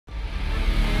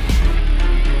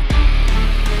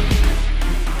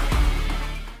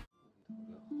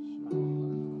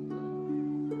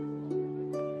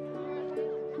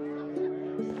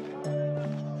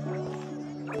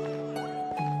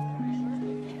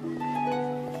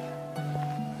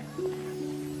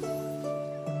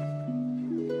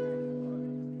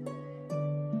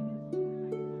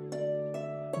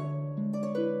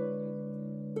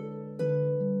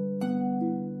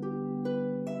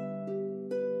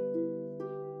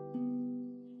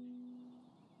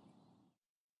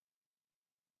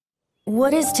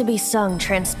What is to be sung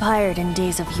transpired in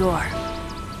days of yore,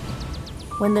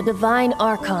 when the divine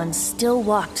archons still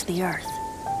walked the earth.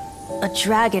 A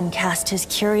dragon cast his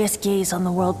curious gaze on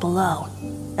the world below,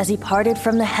 as he parted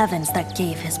from the heavens that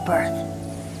gave his birth.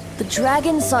 The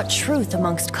dragon sought truth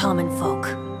amongst common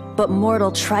folk, but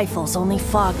mortal trifles only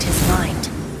fogged his mind.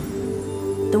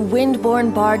 The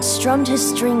wind-born bard strummed his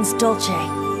strings dulce,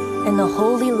 and the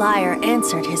holy Lyre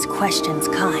answered his questions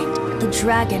kind. The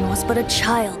dragon was but a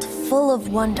child full of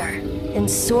wonder, and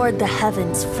soared the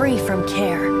heavens free from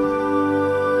care.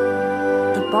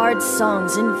 The bard's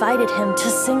songs invited him to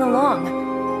sing along,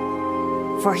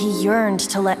 for he yearned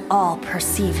to let all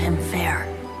perceive him fair.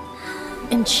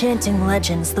 Enchanting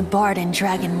legends the bard and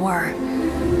dragon were,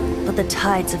 but the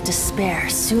tides of despair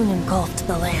soon engulfed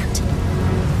the land.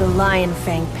 The lion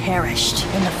fang perished,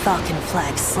 and the falcon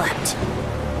flag slept,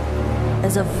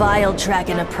 as a vile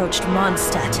dragon approached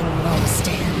Mondstadt in lone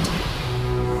stand.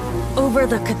 Over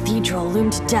the cathedral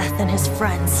loomed death and his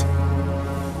friends.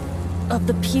 Of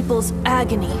the people's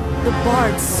agony, the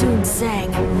bards soon sang.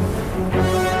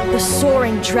 The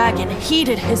soaring dragon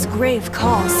heeded his grave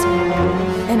calls,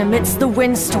 and amidst the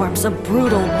windstorms a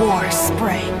brutal war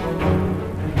sprang.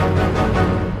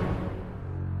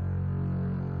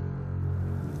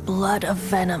 Blood of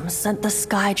venom sent the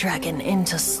sky dragon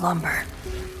into slumber,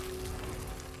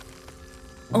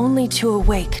 only to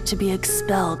awake to be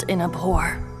expelled in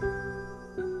abhor.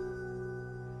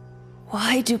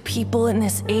 Why do people in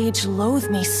this age loathe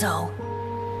me so?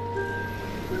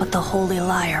 But the holy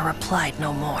Lyre replied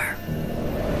no more.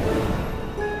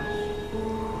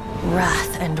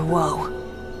 Wrath and woe,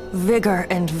 vigor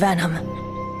and venom,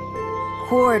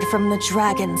 poured from the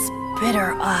dragon's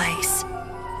bitter eyes.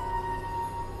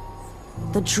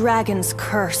 The dragon's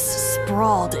curse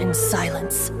sprawled in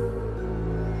silence,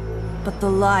 but the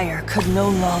Lyre could no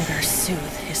longer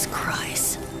soothe his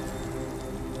cries.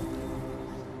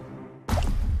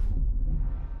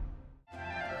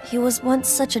 He was once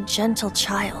such a gentle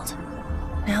child,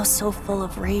 now so full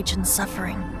of rage and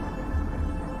suffering.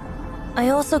 I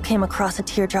also came across a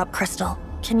teardrop crystal.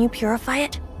 Can you purify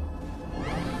it?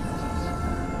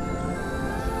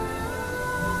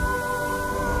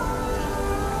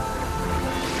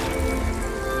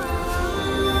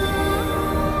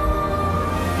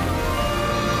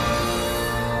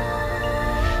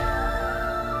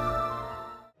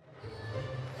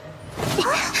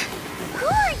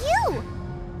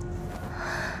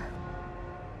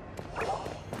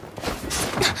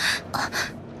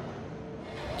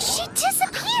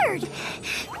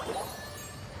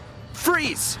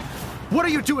 Freeze! What are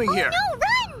you doing here? Oh no,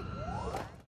 run!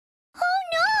 Oh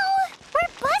no! We're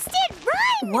busted!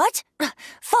 Run! What?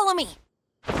 Follow me!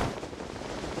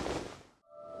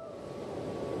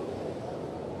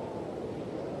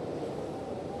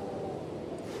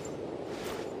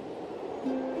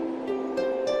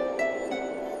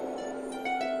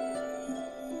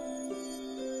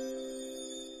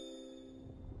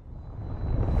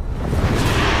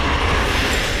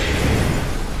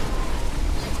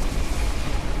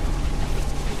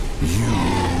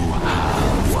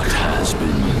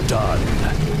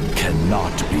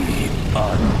 Cannot be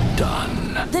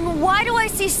undone. Then why do I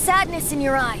see sadness in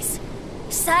your eyes?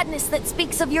 Sadness that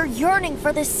speaks of your yearning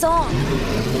for this song.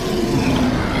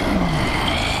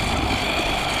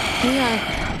 We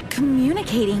are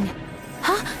communicating.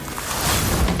 Huh?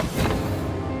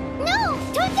 No!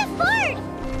 Don't get bored!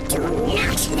 Do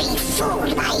not be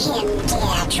fooled by him,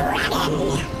 dear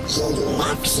dragon. He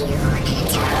left you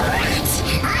to rot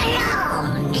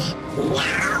alone.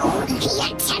 Now he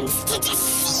attempts to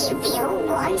deceive you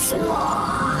once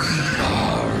more.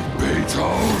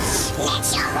 Barbatos! Let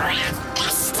your wrath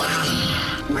fester.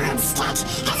 Mondstadt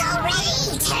has already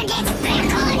turned its back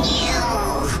on you.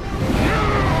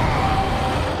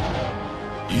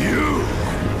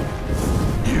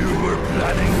 You were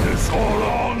planning this all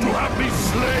along to have me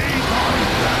slain by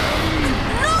them?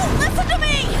 No! Listen to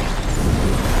me!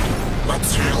 The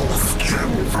time has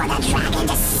come for the dragon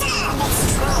to serve its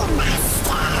true master.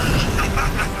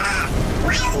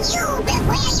 While you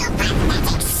beware your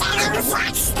pathetic selves,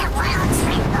 watch the world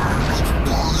tremble with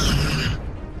fear.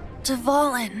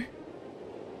 Dvalin.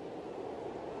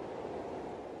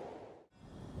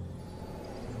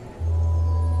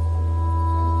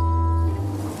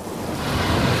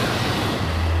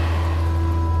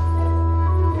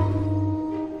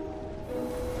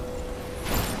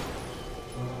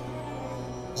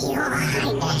 Your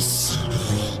Highness,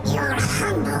 your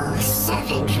humble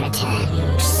servant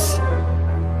returns.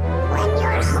 When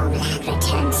your homeland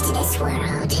returns to this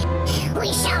world, we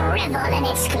shall revel in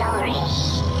its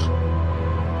glory.